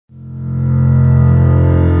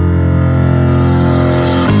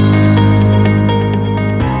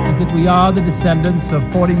We are the descendants of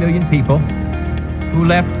 40 million people who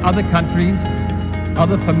left other countries,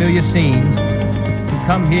 other familiar scenes, to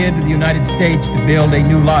come here to the United States to build a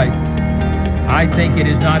new life. I think it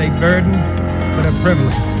is not a burden, but a privilege.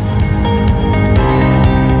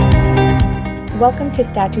 Welcome to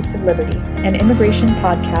Statutes of Liberty, an immigration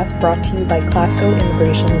podcast brought to you by Clasco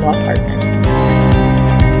Immigration Law Partners.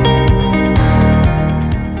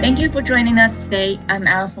 Thank you for joining us today. I'm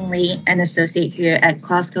Allison Lee, an associate here at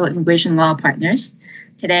Clasco Immigration Law Partners.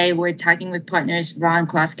 Today, we're talking with partners Ron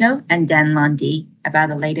Clasco and Dan Lundy about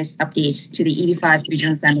the latest updates to the EB-5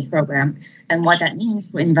 Regional Center Program and what that means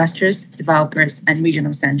for investors, developers, and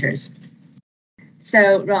regional centers.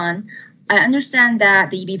 So, Ron, I understand that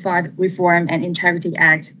the EB-5 Reform and Integrity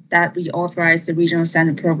Act that reauthorized the Regional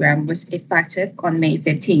Center Program was effective on May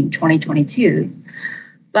 15, 2022.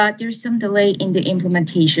 But there's some delay in the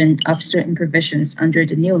implementation of certain provisions under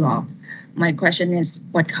the new law. My question is,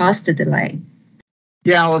 what caused the delay?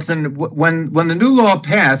 Yeah, Allison, when the new law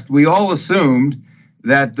passed, we all assumed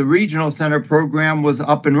that the Regional Center Program was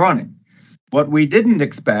up and running. What we didn't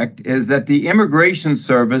expect is that the Immigration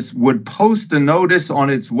Service would post a notice on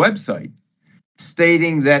its website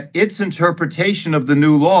stating that its interpretation of the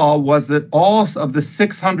new law was that all of the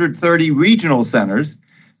 630 regional centers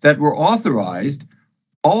that were authorized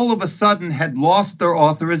all of a sudden had lost their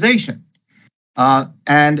authorization.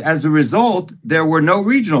 And as a result, there were no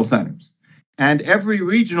regional centers. And every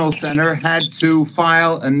regional center had to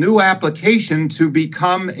file a new application to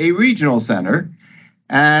become a regional center.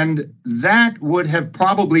 And that would have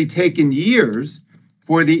probably taken years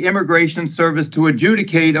for the Immigration Service to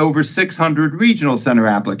adjudicate over 600 regional center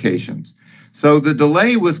applications. So the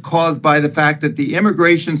delay was caused by the fact that the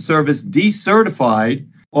Immigration Service decertified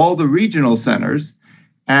all the regional centers,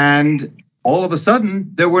 and all of a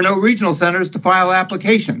sudden, there were no regional centers to file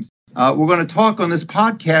applications. We're going to talk on this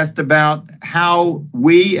podcast about how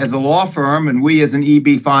we as a law firm and we as an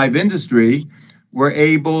EB-5 industry were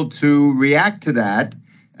able to react to that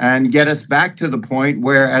and get us back to the point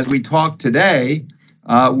where, as we talk today,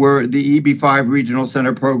 where the EB-5 Regional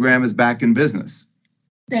Center Program is back in business.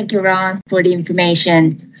 Thank you, Ron, for the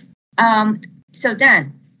information. So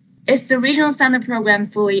Dan, is the Regional Center Program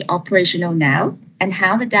fully operational now? And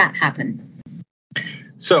how did that happen?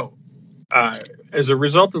 So, as a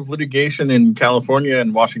result of litigation in California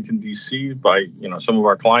and Washington, D.C. by some of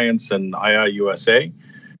our clients and IIUSA,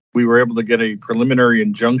 we were able to get a preliminary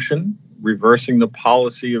injunction reversing the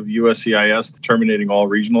policy of USCIS terminating all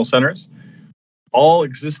regional centers. All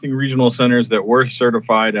existing regional centers that were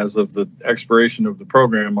certified as of the expiration of the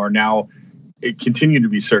program are now continue to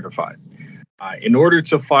be certified. In order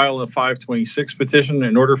to file a 526 petition,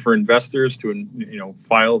 in order for investors to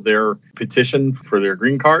file their petition for their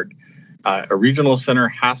green card, a regional center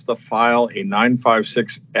has to file a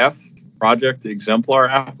 956F project exemplar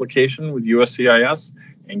application with USCIS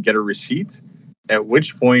and get a receipt, at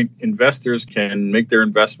which point investors can make their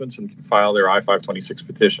investments and can file their I-526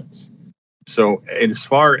 petitions. So as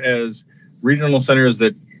far as regional centers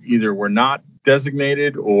that either were not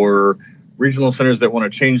designated or regional centers that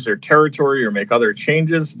want to change their territory or make other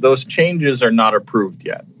changes, those changes are not approved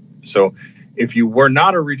yet. So if you were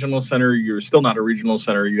not a regional center, you're still not a regional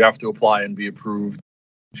center. You have to apply and be approved.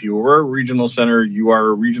 If you were a regional center, you are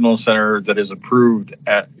a regional center that is approved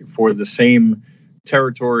for the same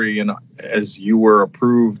territory and as you were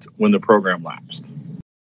approved when the program lapsed.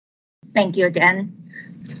 Thank you, Dan.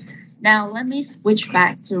 Now let me switch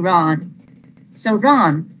back to Ron. So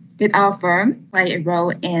Ron, did our firm play a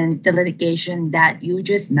role in the litigation that you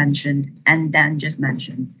just mentioned and Dan just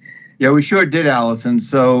mentioned? Yeah, we sure did, Allison.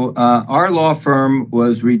 So our law firm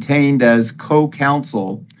was retained as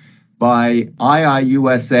co-counsel by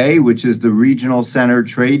IIUSA, which is the Regional Center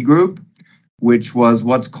Trade Group, which was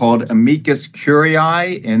what's called amicus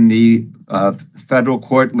curiae in the federal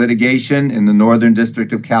court litigation in the Northern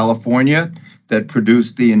District of California that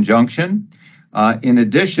produced the injunction. In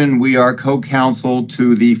addition, we are co-counsel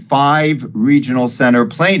to the 5 regional center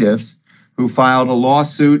plaintiffs who filed a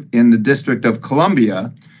lawsuit in the District of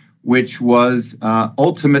Columbia, which was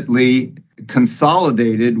ultimately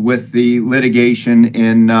consolidated with the litigation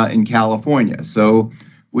in California. So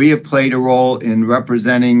we have played a role in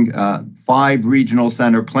representing 5 regional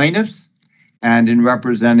center plaintiffs and in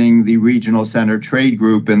representing the Regional Center Trade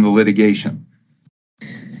Group in the litigation.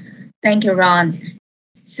 Thank you, Ron.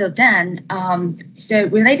 So then, so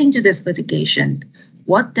relating to this litigation,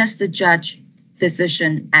 what does the judge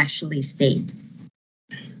decision actually state?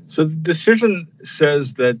 So the decision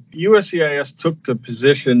says that USCIS took the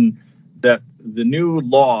position that the new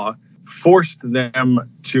law forced them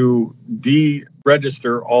to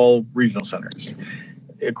deregister all regional centers.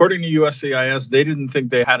 according to USCIS, they didn't think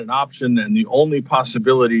they had an option, and the only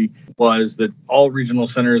possibility was that all regional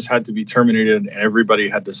centers had to be terminated and everybody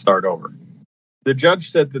had to start over. The judge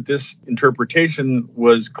said that this interpretation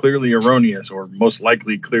was clearly erroneous, or most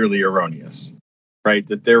likely clearly erroneous, right?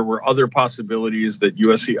 That there were other possibilities that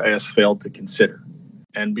USCIS failed to consider.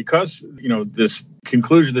 And because, this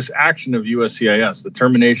conclusion, this action of USCIS, the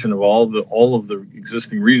termination of all of the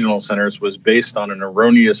existing regional centers was based on an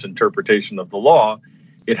erroneous interpretation of the law,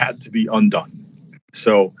 it had to be undone.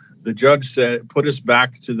 So the judge put us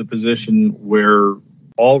back to the position where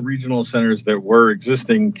all regional centers that were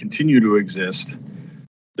existing continue to exist.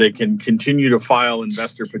 They can continue to file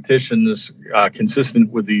investor petitions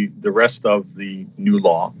consistent with the rest of the new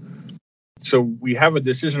law. So we have a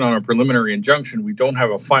decision on a preliminary injunction. We don't have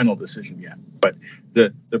a final decision yet. But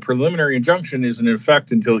the preliminary injunction is in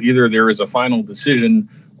effect until either there is a final decision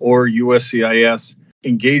or USCIS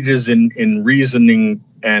engages in reasoning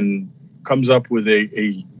and comes up with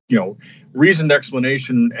a reasoned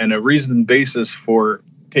explanation and a reasoned basis for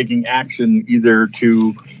taking action, either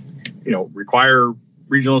to require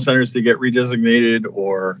regional centers to get redesignated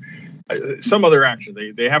or some other action.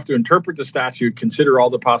 They have to interpret the statute, consider all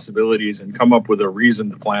the possibilities, and come up with a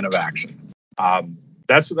reasoned plan of action.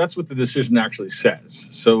 That's what the decision actually says.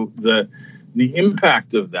 So the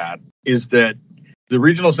impact of that is that the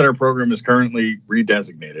regional center program is currently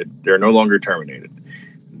redesignated. They're no longer terminated.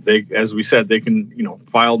 They, as we said, they can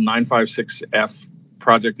file 956F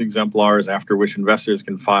project exemplars, after which investors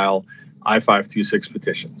can file I-526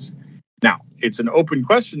 petitions. Now, it's an open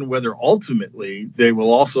question whether ultimately they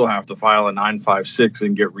will also have to file a 956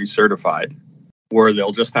 and get recertified, or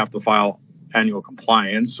they'll just have to file annual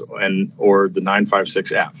compliance or the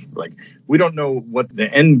 956F. We don't know what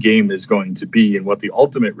the end game is going to be and what the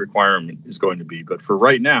ultimate requirement is going to be. But for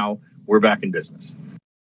right now, we're back in business.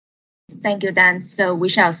 Thank you, Dan. So we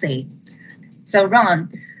shall see. So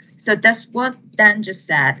Ron, so does what Dan just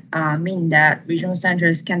said mean that regional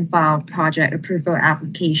centers can file project approval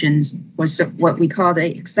applications, or what we call the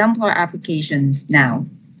exemplar applications now?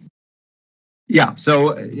 Yeah.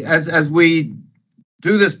 So as we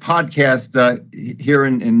do this podcast here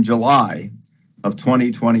in July of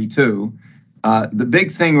 2022, the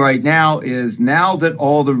big thing right now is, now that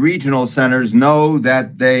all the regional centers know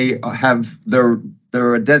that they have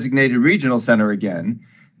they're a designated regional center again,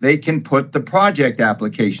 they can put the project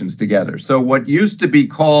applications together. So what used to be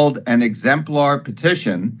called an exemplar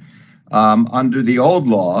petition under the old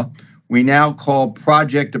law, we now call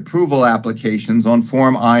project approval applications on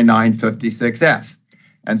Form I-956F.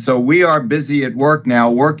 And so we are busy at work now,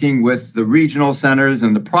 working with the regional centers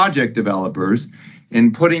and the project developers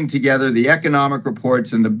in putting together the economic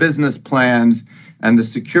reports and the business plans and the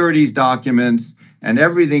securities documents and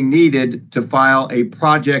everything needed to file a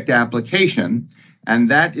project application.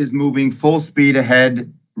 And that is moving full speed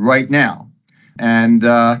ahead right now. And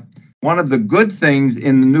one of the good things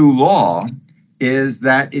in the new law is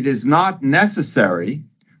that it is not necessary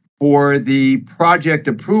for the project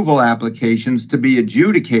approval applications to be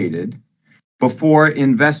adjudicated before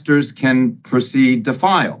investors can proceed to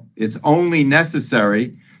file. It's only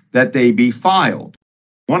necessary that they be filed.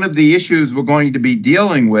 One of the issues we're going to be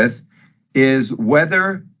dealing with is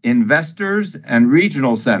whether investors and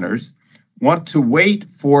regional centers want to wait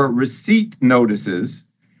for receipt notices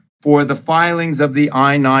for the filings of the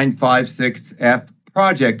I-956F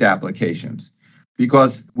project applications,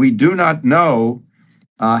 because we do not know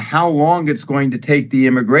how long it's going to take the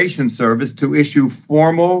Immigration Service to issue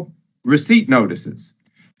formal receipt notices.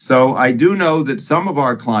 So I do know that some of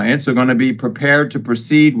our clients are going to be prepared to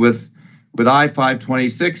proceed with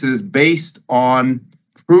I-526s based on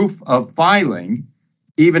proof of filing,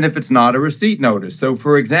 even if it's not a receipt notice. So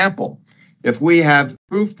for example, if we have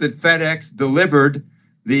proof that FedEx delivered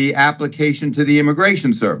the application to the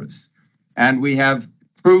Immigration Service, and we have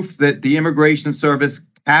proof that the Immigration Service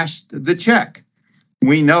cashed the check,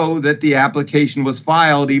 we know that the application was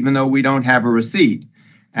filed even though we don't have a receipt.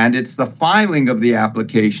 And it's the filing of the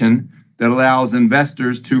application that allows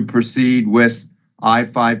investors to proceed with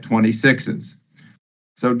I-526s.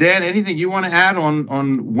 So Dan, anything you want to add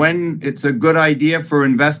on when it's a good idea for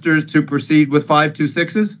investors to proceed with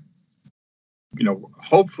 526s?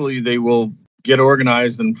 Hopefully they will get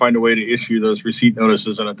organized and find a way to issue those receipt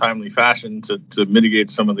notices in a timely fashion to mitigate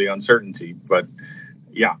some of the uncertainty. But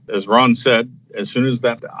yeah, as Ron said, as soon as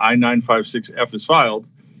that I-956F is filed,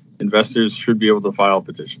 investors should be able to file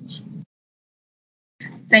petitions.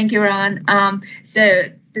 Thank you, Ron. So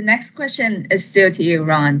the next question is still to you,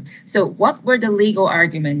 Ron. So what were the legal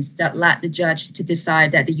arguments that led the judge to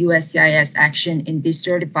decide that the USCIS action in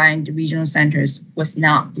decertifying the regional centers was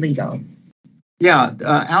not legal? Yeah,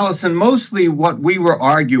 Allison, mostly what we were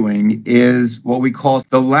arguing is what we call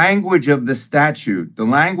the language of the statute, the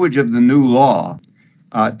language of the new law.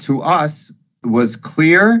 To us, was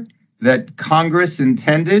clear that Congress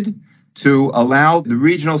intended to allow the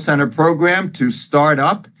regional center program to start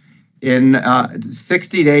up in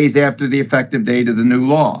 60 days after the effective date of the new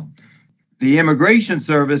law. The Immigration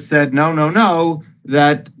Service said, no,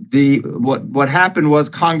 that what happened was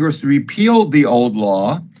Congress repealed the old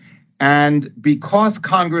law. And because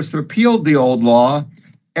Congress repealed the old law,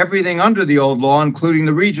 everything under the old law, including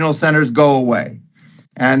the regional centers, go away.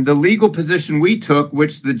 And the legal position we took,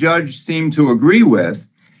 which the judge seemed to agree with,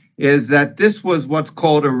 is that this was what's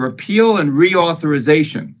called a repeal and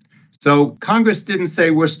reauthorization. So Congress didn't say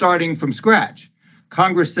we're starting from scratch.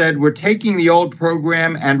 Congress said we're taking the old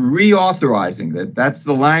program and reauthorizing it. That's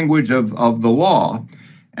the language of the law.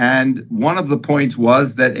 And one of the points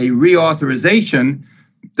was that a reauthorization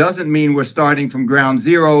doesn't mean we're starting from ground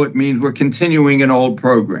zero. It means we're continuing an old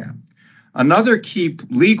program. Another key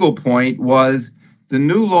legal point was the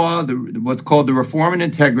new law, what's called the Reform and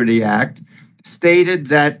Integrity Act, stated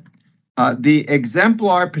that the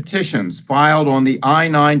exemplar petitions filed on the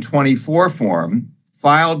I-924 form,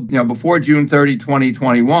 filed before June 30,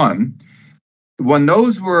 2021, when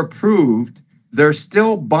those were approved, they're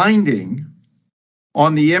still binding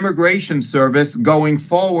on the Immigration Service going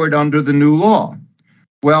forward under the new law.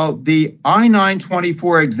 Well, the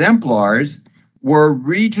I-924 exemplars were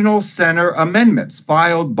regional center amendments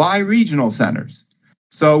filed by regional centers.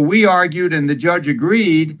 So we argued, and the judge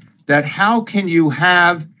agreed, that how can you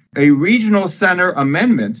have a regional center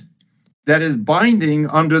amendment that is binding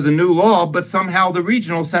under the new law, but somehow the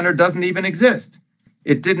regional center doesn't even exist?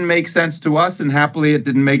 It didn't make sense to us, and happily it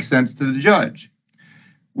didn't make sense to the judge.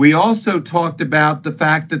 We also talked about the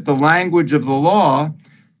fact that the language of the law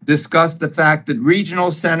discussed the fact that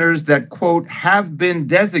regional centers that, quote, have been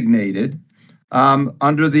designated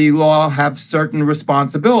under the law have certain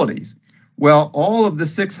responsibilities. Well, all of the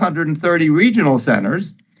 630 regional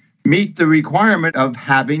centers meet the requirement of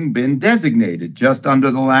having been designated just under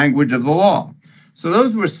the language of the law. So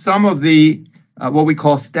those were some of the what we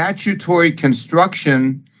call statutory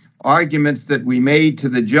construction arguments that we made to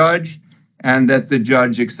the judge and that the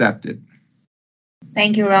judge accepted.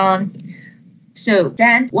 Thank you, Ron. So,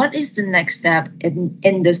 Dan, what is the next step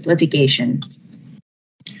in this litigation?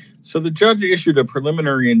 So the judge issued a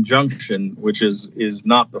preliminary injunction, which is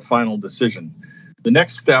not the final decision. The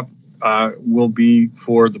next step will be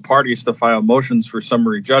for the parties to file motions for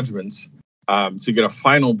summary judgments to get a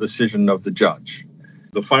final decision of the judge.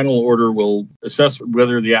 The final order will assess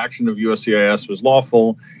whether the action of USCIS was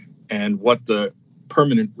lawful and what the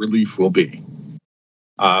permanent relief will be.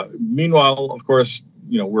 Meanwhile, of course,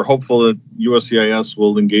 we're hopeful that USCIS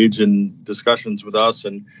will engage in discussions with us,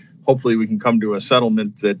 and hopefully we can come to a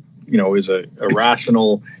settlement that, is a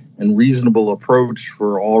rational and reasonable approach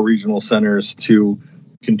for all regional centers to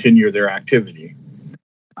continue their activity.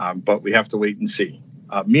 But we have to wait and see.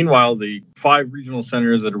 Meanwhile, the 5 regional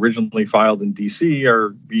centers that originally filed in DC are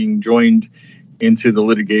being joined into the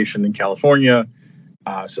litigation in California.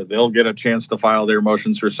 So they'll get a chance to file their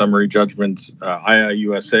motions for summary judgment.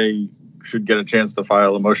 IIUSA should get a chance to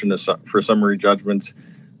file a motion for summary judgment.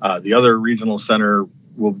 The other regional center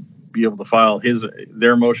will be able to file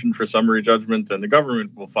their motion for summary judgment, and the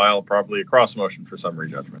government will file probably a cross motion for summary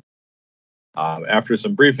judgment. After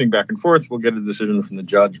some briefing back and forth, we'll get a decision from the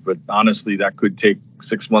judge, but honestly, that could take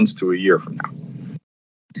 6 months to a year from now.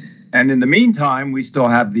 And in the meantime, we still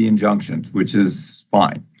have the injunctions, which is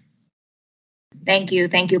fine. Thank you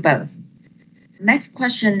both. Next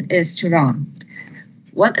question is to Ron.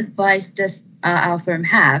 What advice does our firm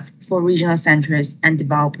have for regional centers and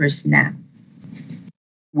developers now?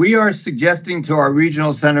 We are suggesting to our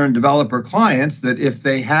regional center and developer clients that if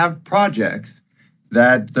they have projects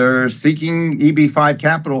that they're seeking EB5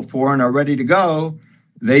 capital for and are ready to go,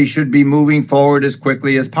 they should be moving forward as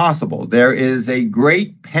quickly as possible. There is a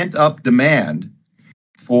great pent-up demand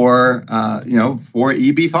for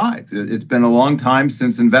EB5. It's been a long time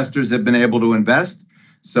since investors have been able to invest.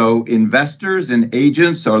 So investors and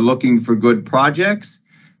agents are looking for good projects.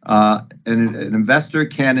 An investor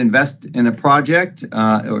can invest in a project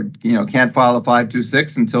or can't file a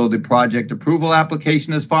 526 until the project approval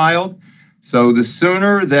application is filed. So the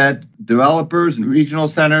sooner that developers and regional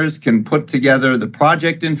centers can put together the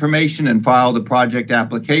project information and file the project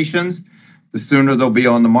applications, the sooner they'll be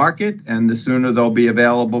on the market and the sooner they'll be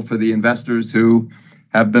available for the investors who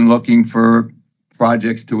have been looking for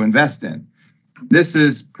projects to invest in. This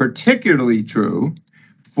is particularly true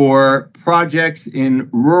for projects in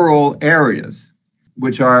rural areas.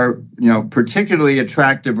 which are, particularly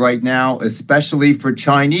attractive right now, especially for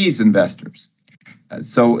Chinese investors.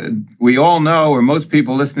 So we all know, or most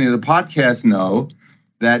people listening to the podcast know,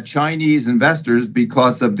 that Chinese investors,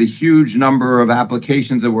 because of the huge number of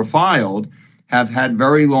applications that were filed, have had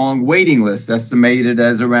very long waiting lists, estimated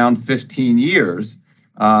as around 15 years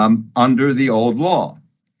under the old law.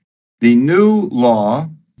 The new law,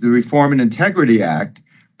 the Reform and Integrity Act,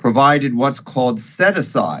 provided what's called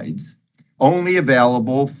set-asides, only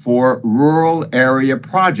available for rural area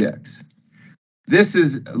projects. This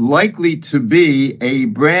is likely to be a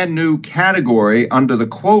brand new category under the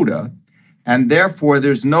quota, and therefore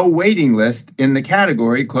there's no waiting list in the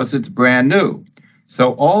category because it's brand new.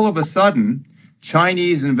 So all of a sudden,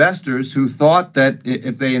 Chinese investors who thought that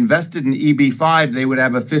if they invested in EB5, they would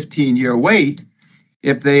have a 15-year wait,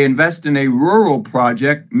 if they invest in a rural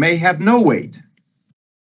project, may have no wait.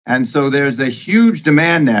 And so there's a huge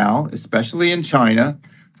demand now, especially in China,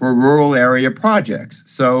 for rural area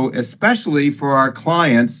projects. So especially for our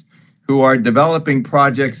clients who are developing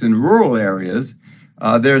projects in rural areas,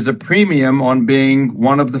 there's a premium on being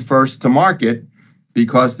one of the first to market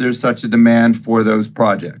because there's such a demand for those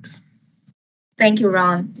projects. Thank you,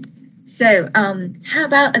 Ron. So how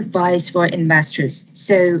about advice for investors?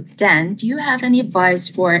 So Dan, do you have any advice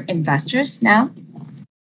for investors now?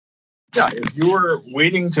 Yeah, if you were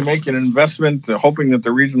waiting to make an investment, hoping that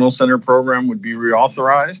the regional center program would be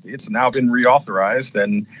reauthorized, it's now been reauthorized,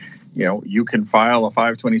 and you can file a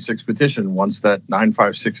 526 petition once that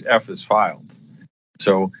 956F is filed.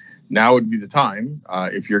 So now would be the time.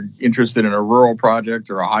 If you're interested in a rural project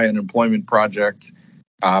or a high unemployment project,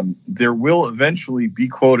 there will eventually be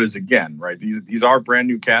quotas again, right? These are brand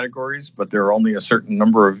new categories, but there are only a certain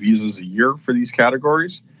number of visas a year for these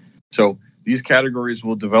categories. So these categories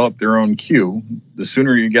will develop their own queue. The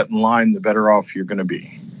sooner you get in line, the better off you're going to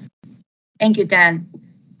be. Thank you, Dan.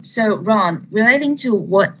 So Ron, relating to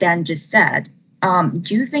what Dan just said,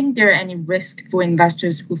 do you think there are any risks for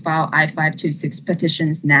investors who file I-526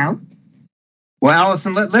 petitions now? Well,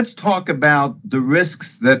 Allison, let's talk about the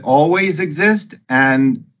risks that always exist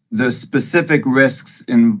and the specific risks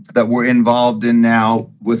that we're involved in now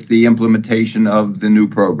with the implementation of the new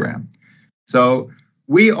program. So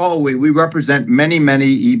we represent many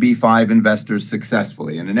EB5 investors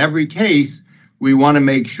successfully. And in every case, we want to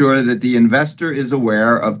make sure that the investor is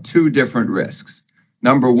aware of two different risks.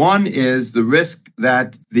 Number one is the risk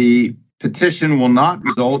that the petition will not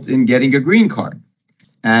result in getting a green card.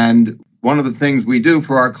 And one of the things we do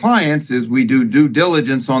for our clients is we do due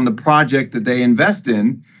diligence on the project that they invest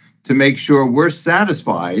in to make sure we're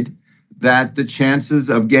satisfied that the chances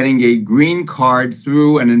of getting a green card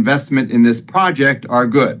through an investment in this project are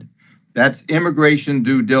good. That's immigration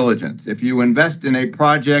due diligence. If you invest in a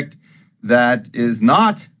project that is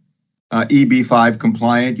not EB5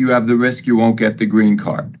 compliant, you have the risk you won't get the green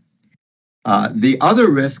card. The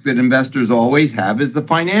other risk that investors always have is the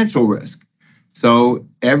financial risk. So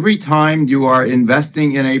every time you are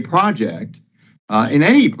investing in a project, in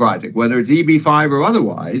any project, whether it's EB5 or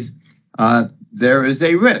otherwise, there is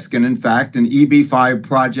a risk. And in fact, an EB5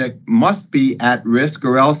 project must be at risk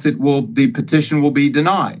or else the petition will be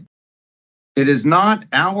denied. It is not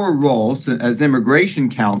our role as Immigration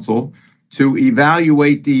Counsel to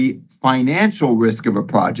evaluate the financial risk of a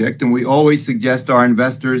project, and we always suggest our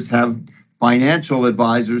investors have financial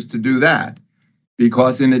advisors to do that.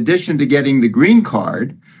 Because in addition to getting the green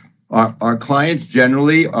card, our clients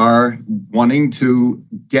generally are wanting to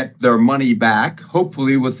get their money back,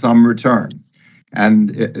 hopefully with some return.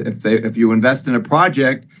 And if you invest in a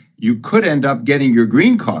project, you could end up getting your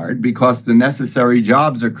green card because the necessary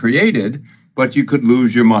jobs are created, but you could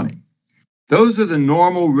lose your money. Those are the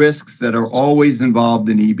normal risks that are always involved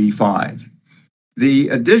in EB5. The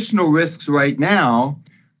additional risks right now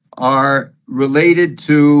are related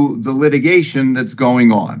to the litigation that's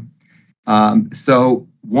going on. So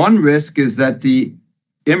one risk is that the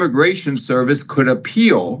Immigration Service could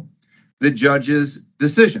appeal the judge's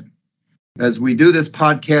decision. As we do this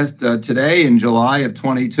podcast today in July of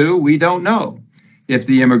 22, we don't know if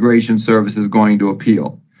the Immigration Service is going to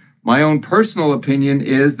appeal. My own personal opinion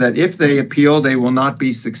is that if they appeal, they will not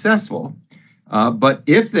be successful. But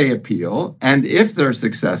if they appeal, and if they're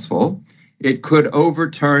successful, it could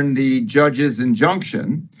overturn the judge's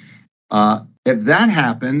injunction. If that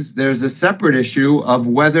happens, there's a separate issue of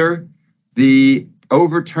whether the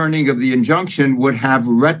overturning of the injunction would have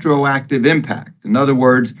retroactive impact. In other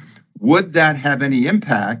words, would that have any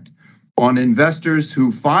impact on investors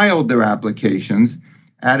who filed their applications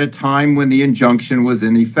at a time when the injunction was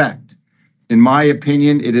in effect? In my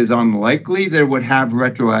opinion, it is unlikely that it would have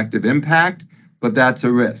retroactive impact, but that's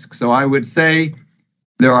a risk. So I would say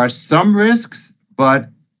There are some risks, but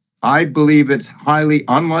I believe it's highly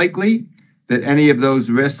unlikely that any of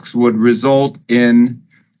those risks would result in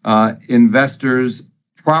investors'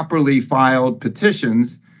 properly filed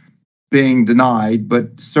petitions being denied.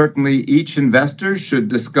 But certainly each investor should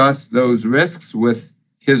discuss those risks with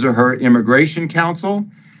his or her immigration counsel.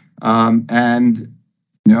 And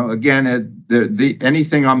again,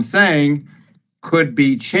 anything I'm saying could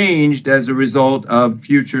be changed as a result of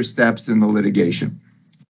future steps in the litigation.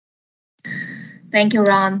 Thank you,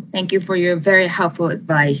 Ron. Thank you for your very helpful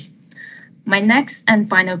advice. My next and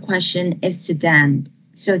final question is to Dan.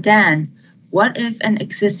 So Dan, what if an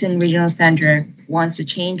existing regional center wants to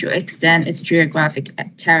change or extend its geographic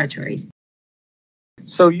territory?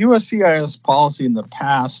 So USCIS policy in the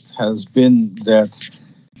past has been that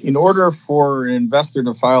in order for an investor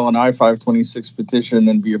to file an I-526 petition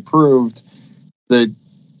and be approved, the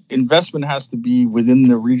investment has to be within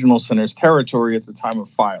the regional center's territory at the time of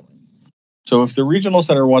filing. So if the regional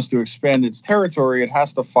center wants to expand its territory, it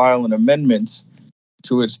has to file an amendment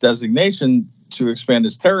to its designation to expand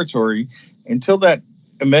its territory. Until that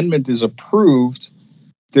amendment is approved,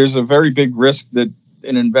 there's a very big risk that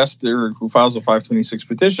an investor who files a 526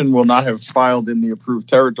 petition will not have filed in the approved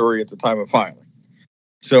territory at the time of filing.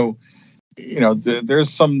 So, there's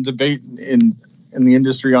some debate in the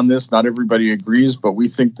industry on this. Not everybody agrees, but we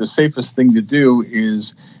think the safest thing to do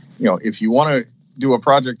is, if you want to do a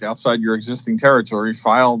project outside your existing territory,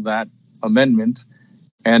 file that amendment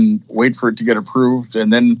and wait for it to get approved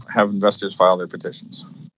and then have investors file their petitions.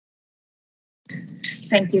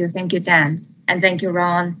 Thank you, Dan. And thank you,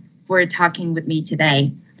 Ron, for talking with me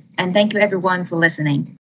today. And thank you, everyone, for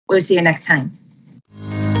listening. We'll see you next time.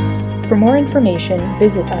 For more information,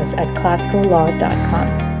 visit us at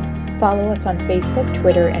clascolaw.com. Follow us on Facebook,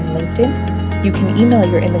 Twitter, and LinkedIn. You can email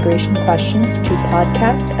your immigration questions to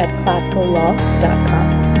podcast@clascolaw.com.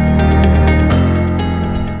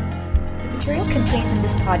 The material contained in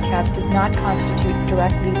this podcast does not constitute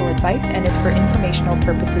direct legal advice and is for informational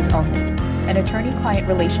purposes only. An attorney-client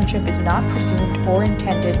relationship is not presumed or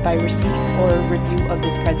intended by receipt or review of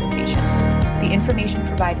this presentation. The information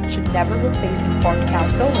provided should never replace informed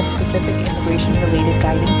counsel when specific immigration-related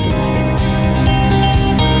guidance is needed.